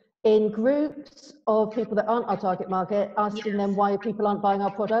post in groups of people that aren't our target market, asking them why people aren't buying our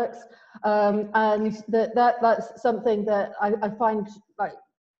products. And that's something that I find like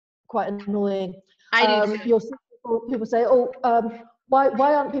quite annoying. I do too. You'll see people say, oh,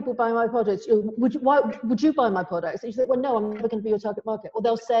 why aren't people buying my products? Why would you buy my products? And you say, well, no, I'm never going to be your target market. Or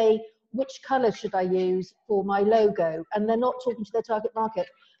they'll say, which color should I use for my logo? And they're not talking to their target market.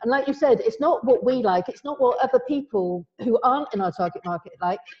 And like you said, it's not what we like. It's not what other people who aren't in our target market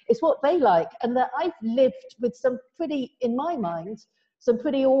like. It's what they like. And that I've lived with some pretty, in my mind, some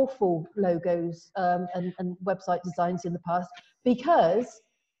pretty awful logos and website designs in the past, because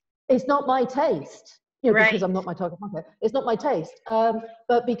it's not my taste. Because I'm not my target market. It's not my taste,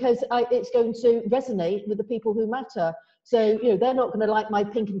 but because it's going to resonate with the people who matter. So, they're not going to like my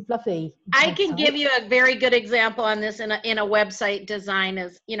pink and fluffy. I can give you a very good example on this in a website design.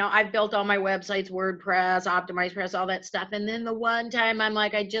 Is, I've built all my websites, WordPress, OptimizePress, all that stuff. And then the one time I'm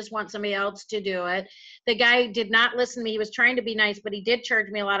like, I just want somebody else to do it. The guy did not listen to me. He was trying to be nice, but he did charge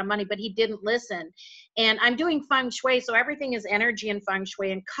me a lot of money, but he didn't listen. And I'm doing feng shui. So everything is energy in feng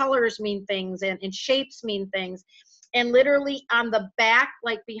shui, and colors mean things, and shapes mean things. And literally on the back,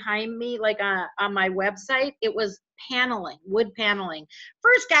 like behind me, like on my website, it was paneling, wood paneling.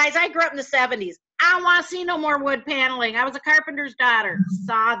 First, guys, I grew up in the 70s. I don't want to see no more wood paneling. I was a carpenter's daughter.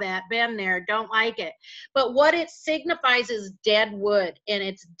 Saw that, been there, don't like it. But what it signifies is dead wood, and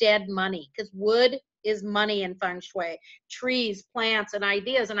it's dead money, because wood is money in feng shui, trees, plants, and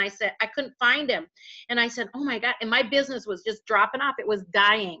ideas. And I said, I couldn't find him. And I said, oh my God. And my business was just dropping off. It was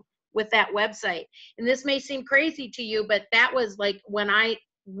dying. with that website. And this may seem crazy to you, but that was like when I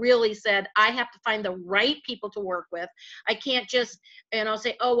really said, I have to find the right people to work with. I can't just,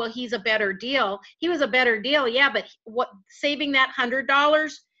 say, oh, well, he's a better deal. He was a better deal. Yeah. But what, saving that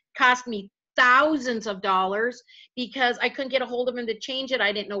 $100 cost me thousands of dollars because I couldn't get a hold of him to change it.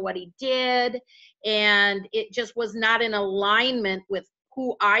 I didn't know what he did. And it just was not in alignment with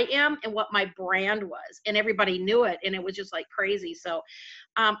who I am and what my brand was. And everybody knew it. And it was just like crazy. So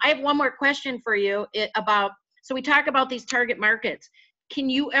I have one more question for you so we talk about these target markets. Can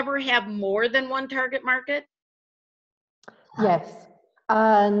you ever have more than one target market? Yes.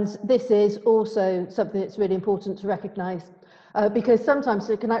 And this is also something that's really important to recognize because sometimes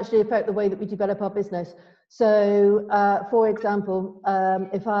it can actually affect the way that we develop our business. So, for example,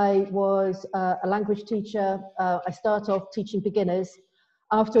 if I was a language teacher, I start off teaching beginners.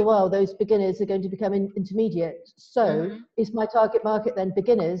 After a while, those beginners are going to become intermediate. So is my target market then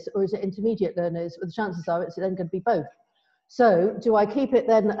beginners or is it intermediate learners? Well, the chances are it's then going to be both. So do I keep it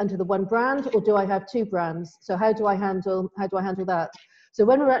then under the one brand or do I have two brands? So how do I handle that? So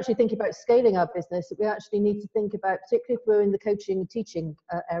when we're actually thinking about scaling our business, we actually need to think about, particularly if we're in the coaching and teaching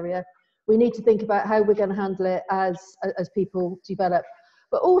area, we need to think about how we're going to handle it as people develop.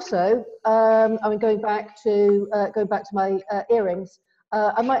 But also, going back to my earrings,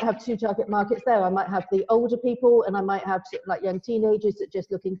 I might have two target markets there. I might have the older people, and I might have like young teenagers that are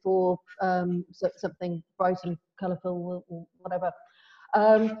just looking for something bright and colourful or whatever.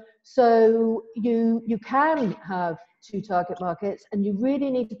 So you can have two target markets, and you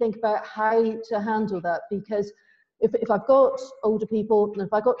really need to think about how to handle that, because if I've got older people and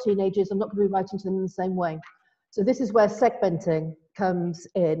if I've got teenagers, I'm not going to be writing to them in the same way. So this is where segmenting comes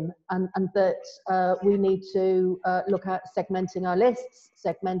in, and that we need to look at segmenting our lists,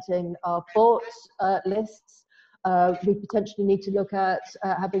 segmenting our bot lists. We potentially need to look at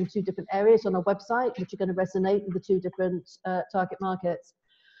having two different areas on our website which are going to resonate with the two different target markets.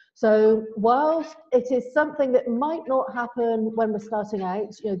 So whilst it is something that might not happen when we're starting out,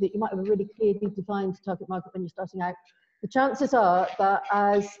 that you might have a really clearly defined target market when you're starting out, the chances are that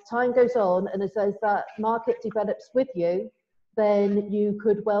as time goes on and as that market develops with you, then you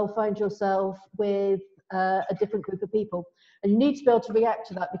could well find yourself with a different group of people. And you need to be able to react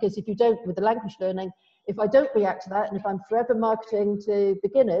to that, because if you don't, with the language learning, if I don't react to that, and if I'm forever marketing to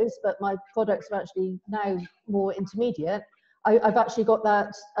beginners, but my products are actually now more intermediate, I've actually got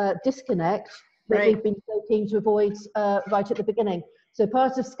that disconnect that we've been so keen to avoid right at the beginning. So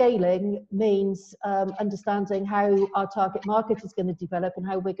part of scaling means understanding how our target market is going to develop and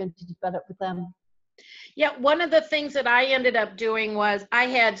how we're going to develop with them. Yeah, one of the things that I ended up doing was I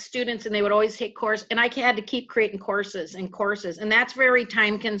had students and they would always take course, and I had to keep creating courses, and that's very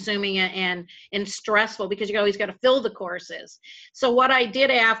time consuming and stressful, because you always got to fill the courses. So what I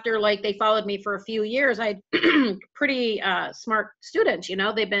did after, like, they followed me for a few years, I had pretty smart students,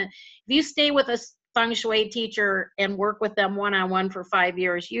 they've been, if you stay with a feng shui teacher and work with them one-on-one for 5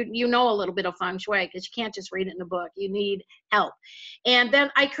 years, you know a little bit of feng shui, because you can't just read it in a book. You need help. And then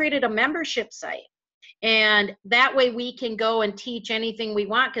I created a membership site. And that way we can go and teach anything we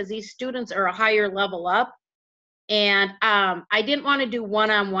want, because these students are a higher level up. And I didn't want to do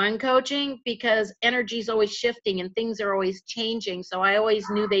one-on-one coaching because energy is always shifting and things are always changing. So I always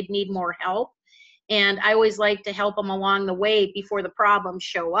knew they'd need more help. And I always like to help them along the way before the problems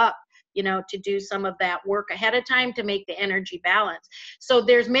show up, to do some of that work ahead of time to make the energy balance. So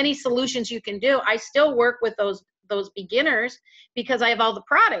there's many solutions you can do. I still work with those beginners because I have all the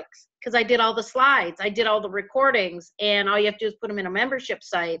products, because I did all the slides, I did all the recordings, and all you have to do is put them in a membership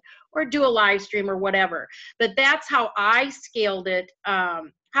site or do a live stream or whatever. But that's how I scaled it.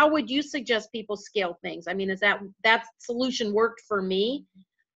 How would you suggest people scale things? I mean, is that solution worked for me?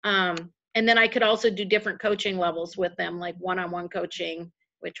 And then I could also do different coaching levels with them, like one-on-one coaching,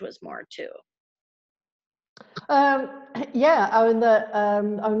 which was more too. Yeah,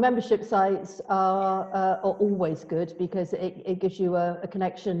 our membership sites are always good, because it gives you a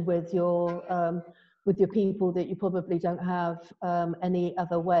connection with your people that you probably don't have any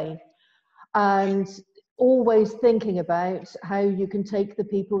other way, and always thinking about how you can take the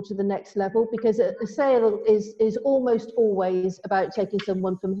people to the next level, because a sale is almost always about taking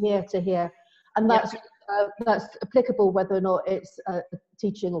someone from here to here, and that's applicable whether or not it's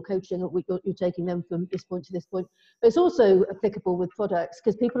teaching or coaching, or you're taking them from this point to this point. But it's also applicable with products,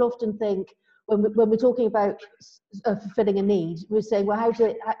 because people often think when we're talking about fulfilling a need, we're saying, well, how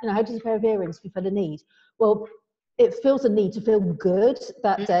does a pair of earrings fulfill a need? Well, it feels a need to feel good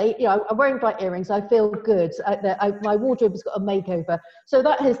that day. I'm wearing bright earrings, I feel good. My wardrobe has got a makeover. So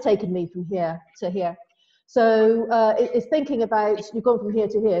that has taken me from here to here. So it's thinking about, you've gone from here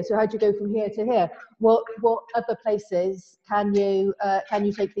to here, so how do you go from here to here? What other places can you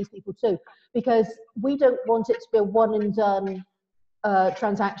take these people to? Because we don't want it to be a one and done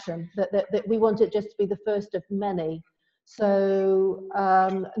transaction, that we want it just to be the first of many. So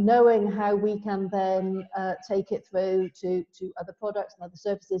knowing how we can then take it through to other products and other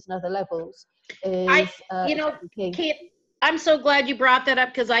services and other levels is key. Kate, I'm so glad you brought that up,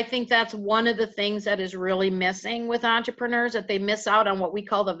 because I think that's one of the things that is really missing with entrepreneurs, that they miss out on what we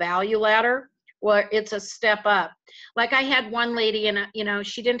call the value ladder, where it's a step up. Like I had one lady, and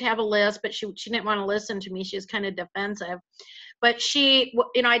she didn't have a list, but she didn't want to listen to me. She was kind of defensive. But she,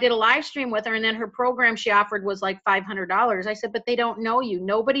 I did a live stream with her, and then her program she offered was like $500. I said, but they don't know you.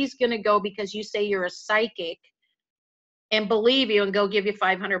 Nobody's going to go because you say you're a psychic and believe you and go give you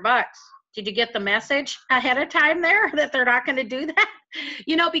 $500. Did you get the message ahead of time there that they're not going to do that?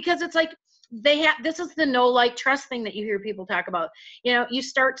 Because it's like this is the know, like, trust thing that you hear people talk about. You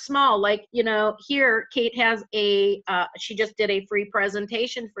start small, like, here Kate has she just did a free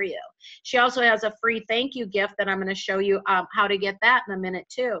presentation for you. She also has a free thank you gift that I'm going to show you how to get that in a minute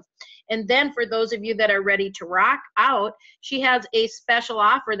too. And then for those of you that are ready to rock out, she has a special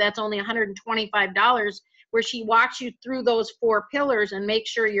offer that's only $125, where she walks you through those 4 pillars and make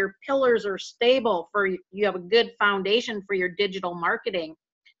sure your pillars are stable, for you have a good foundation for your digital marketing,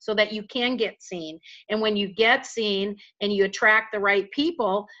 so that you can get seen. And when you get seen and you attract the right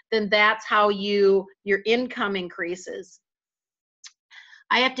people, then that's how your income increases.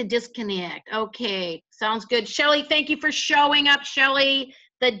 I have to disconnect. Okay, sounds good. Shelly, thank you for showing up. Shelly,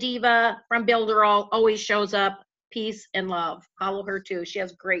 the diva from Builderall, always shows up. Peace and love. Follow her too. She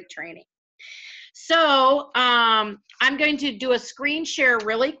has great training. So I'm going to do a screen share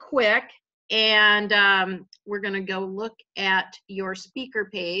really quick, and we're going to go look at your speaker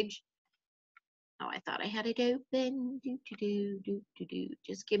page. Oh, I thought I had it open.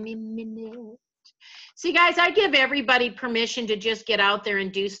 Just give me a minute. See, guys, I give everybody permission to just get out there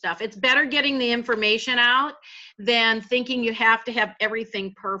and do stuff. It's better getting the information out than thinking you have to have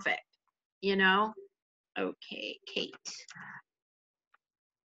everything perfect, Okay, Kate.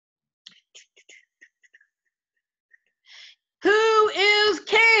 Who is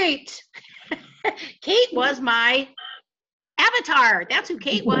Kate? Kate was my avatar. That's who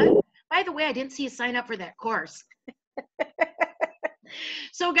Kate was. By the way, I didn't see you sign up for that course.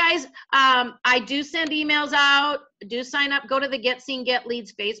 So guys, I do send emails out. Do sign up. Go to the Get Seen, Get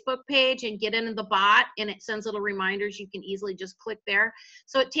Leads Facebook page and get into the bot, and it sends little reminders. You can easily just click there.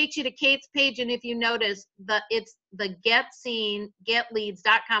 So it takes you to Kate's page, and if you notice, it's the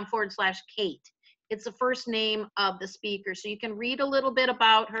GetSeenGetLeads.com/Kate. It's the first name of the speaker. So you can read a little bit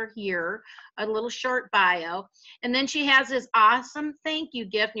about her here, a little short bio. And then she has this awesome thank you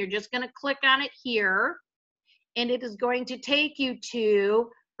gift, and you're just going to click on it here. And it is going to take you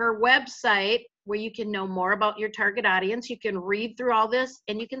to her website, where you can know more about your target audience. You can read through all this,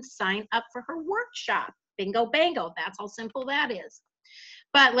 and you can sign up for her workshop. Bingo, bango. That's how simple that is.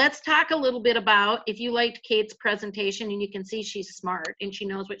 But let's talk a little bit about, if you liked Kate's presentation, and you can see she's smart and she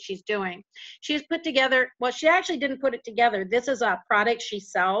knows what she's doing. She's put together, well, she actually didn't put it together. This is a product she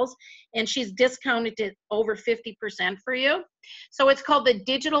sells, and she's discounted it over 50% for you. So it's called the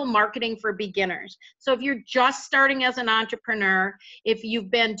Digital Marketing for Beginners. So if you're just starting as an entrepreneur, if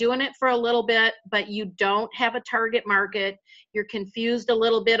you've been doing it for a little bit, but you don't have a target market, you're confused a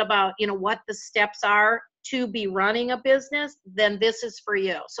little bit about, what the steps are to be running a business, then this is for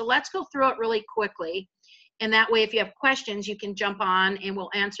you. So let's go through it really quickly. And that way, if you have questions, you can jump on and we'll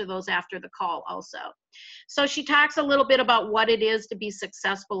answer those after the call also. So she talks a little bit about what it is to be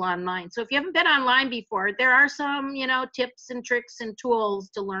successful online. So if you haven't been online before, there are some, tips and tricks and tools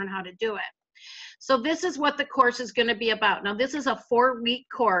to learn how to do it. So this is what the course is going to be about. Now, this is a 4-week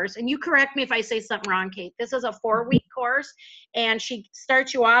course, and you correct me if I say something wrong, Kate. This is a 4-week course, and she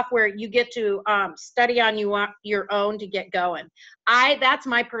starts you off where you get to study on your own to get going. That's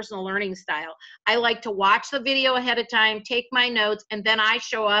my personal learning style. I like to watch the video ahead of time, take my notes, and then I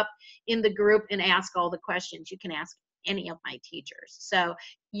show up in the group and ask all the questions. You can ask any of my teachers. So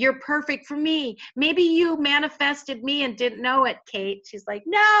you're perfect for me. Maybe you manifested me and didn't know it, Kate. She's like,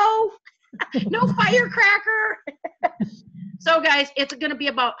 no. No firecracker. So guys, it's going to be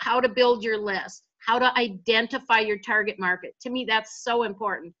about how to build your list, how to identify your target market. To me, that's so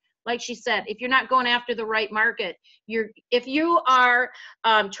important. Like she said, if you're not going after the right market, if you are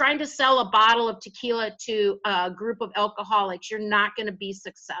trying to sell a bottle of tequila to a group of alcoholics, you're not going to be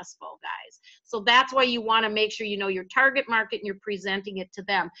successful, guys. So that's why you want to make sure you know your target market and you're presenting it to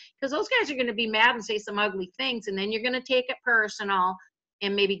them, because those guys are going to be mad and say some ugly things, and then you're going to take it personal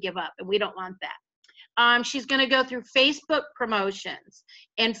and maybe give up, and we don't want that. She's going to go through Facebook promotions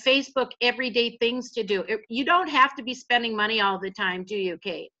and Facebook everyday things to do. You don't have to be spending money all the time, do you,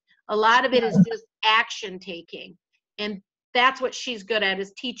 Kate? A lot of it is just action taking. And that's what she's good at,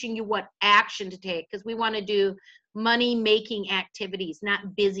 is teaching you what action to take, because we want to do money making activities,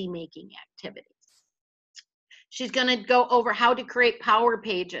 not busy making activities. She's going to go over how to create power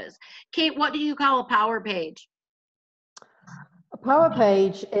pages. Kate, what do you call a power page? A power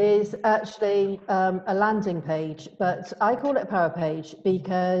page is actually a landing page, but I call it a power page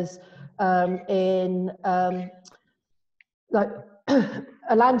because like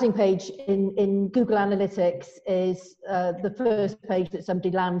a landing page in Google Analytics is the first page that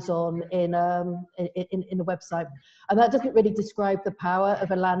somebody lands on in a website, and that doesn't really describe the power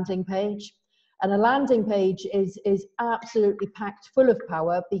of a landing page. And a landing page is absolutely packed full of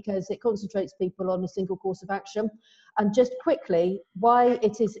power because it concentrates people on a single course of action. And just quickly, why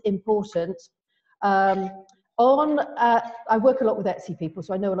it is important. I work a lot with Etsy people,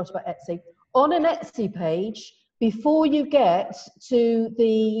 so I know a lot about Etsy. On an Etsy page, before you get to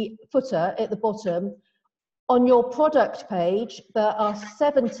the footer at the bottom, on your product page, there are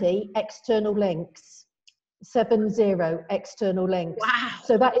 70 external links. 70 external links. Wow.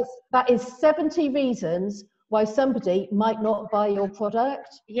 So that is 70 reasons why somebody might not buy your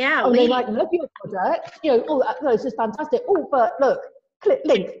product. Yeah. Oh, they might love your product. You know, oh, this is fantastic. Oh, but look, click,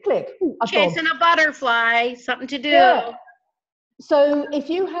 click. Ooh, chasing a butterfly, something to do. Yeah. So if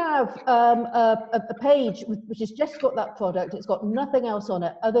you have a page which has just got that product, it's got nothing else on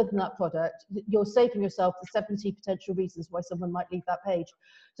it other than that product, you're saving yourself the 70 potential reasons why someone might leave that page.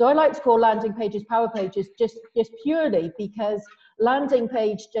 So I like to call landing pages power pages just purely because landing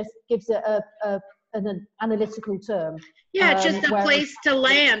page just gives it an analytical term. Yeah, it's just a place to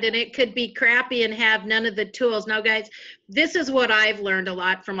land, and it could be crappy and have none of the tools. Now, guys, this is what I've learned a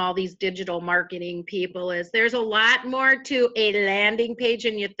lot from all these digital marketing people, is there's a lot more to a landing page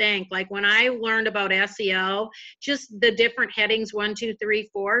than you think. Like when I learned about SEO, just the different headings, 1, 2, 3,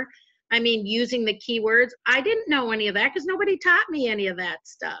 4, I mean, using the keywords, I didn't know any of that because nobody taught me any of that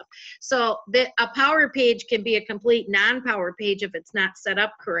stuff. So a power page can be a complete non-power page if it's not set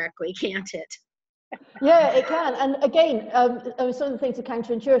up correctly, can't it? Yeah, it can. And again, some of the things are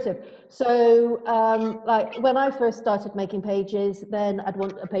counterintuitive. So like when I first started making pages, then I'd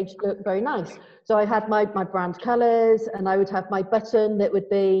want a page to look very nice. So I had my brand colors, and I would have my button that would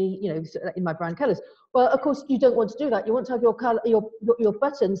be, you know, in my brand colors. Well, of course, you don't want to do that. You want to have your color, your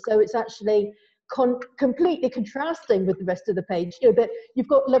button, so it's actually completely contrasting with the rest of the page. You know, but you've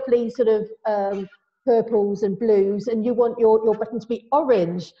got lovely sort of purples and blues, and you want your button to be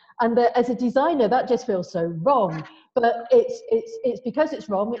orange, and as a designer that just feels so wrong, but it's because it's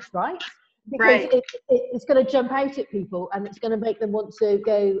wrong, it's right, because right. It's going to jump out at people, and it's going to make them want to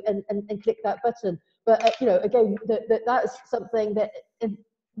go and click that button. But you know, again, that's something that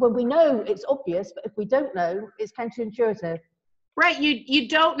when we know it's obvious, but if we don't know, it's counterintuitive. Right, you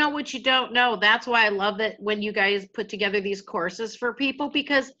don't know what you don't know. That's why I love it when you guys put together these courses for people,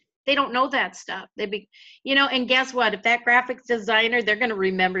 because they don't know that stuff. You know, and guess what? If that graphics designer, they're going to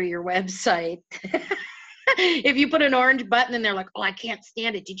remember your website. If you put an orange button and they're like, oh, I can't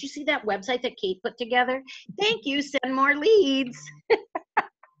stand it. Did you see that website that Kate put together? Thank you. Send more leads.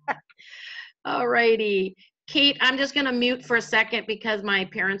 All righty. Kate, I'm just going to mute for a second because my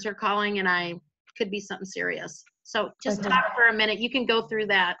parents are calling and I could be something serious. So just talk for a minute. You can go through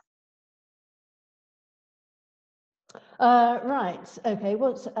that. Right, okay,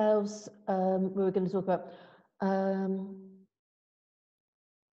 what else we were going to talk about?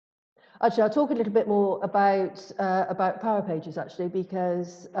 Actually, I'll talk a little bit more about power pages, actually,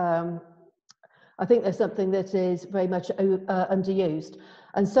 because I think there's something that is very much underused,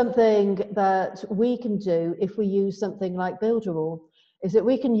 and something that we can do if we use something like Builderall is that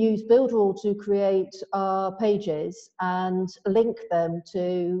we can use Builderall to create our pages and link them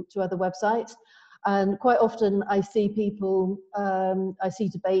to other websites. And quite often I see people, I see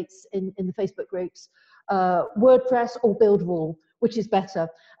debates in the Facebook groups, WordPress or Builderall, which is better.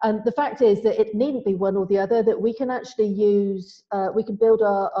 And the fact is that it needn't be one or the other, that we can actually use, we can build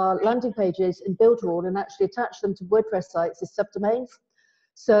our landing pages in Builderall and actually attach them to WordPress sites as subdomains.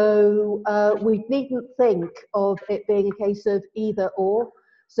 So we needn't think of it being a case of either or.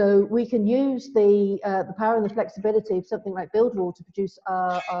 So we can use the power and the flexibility of something like Builderall to produce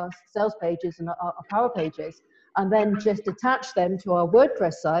our sales pages and our power pages, and then just attach them to our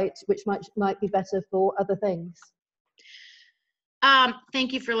WordPress site, which might be better for other things.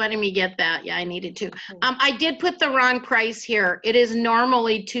 Thank you for letting me get that. Yeah, I needed to. I did put the wrong price here. It is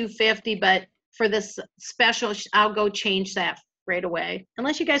normally $250, but for this special, I'll go change that right away.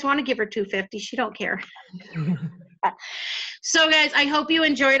 Unless you guys want to give her $250, she don't care. So guys, I hope you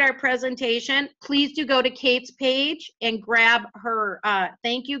enjoyed our presentation. Please do go to Kate's page and grab her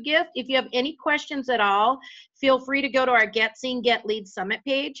thank you gift. If you have any questions at all, feel free to go to our Get Seen, Get Leads Summit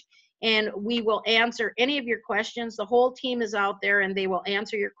page, and we will answer any of your questions. The whole team is out there and they will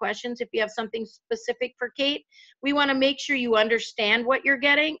answer your questions. If you have something specific for Kate, we want to make sure you understand what you're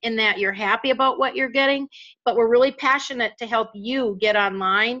getting and that you're happy about what you're getting, but we're really passionate to help you get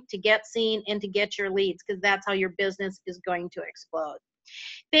online, to get seen, and to get your leads, because that's how your business is going to explode.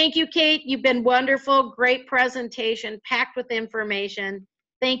 Thank you, Kate. You've been wonderful. Great presentation, packed with information.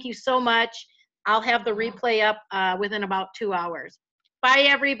 Thank you so much. I'll have the replay up within about 2 hours. Bye,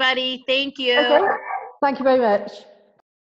 everybody. Thank you. Okay. Thank you very much.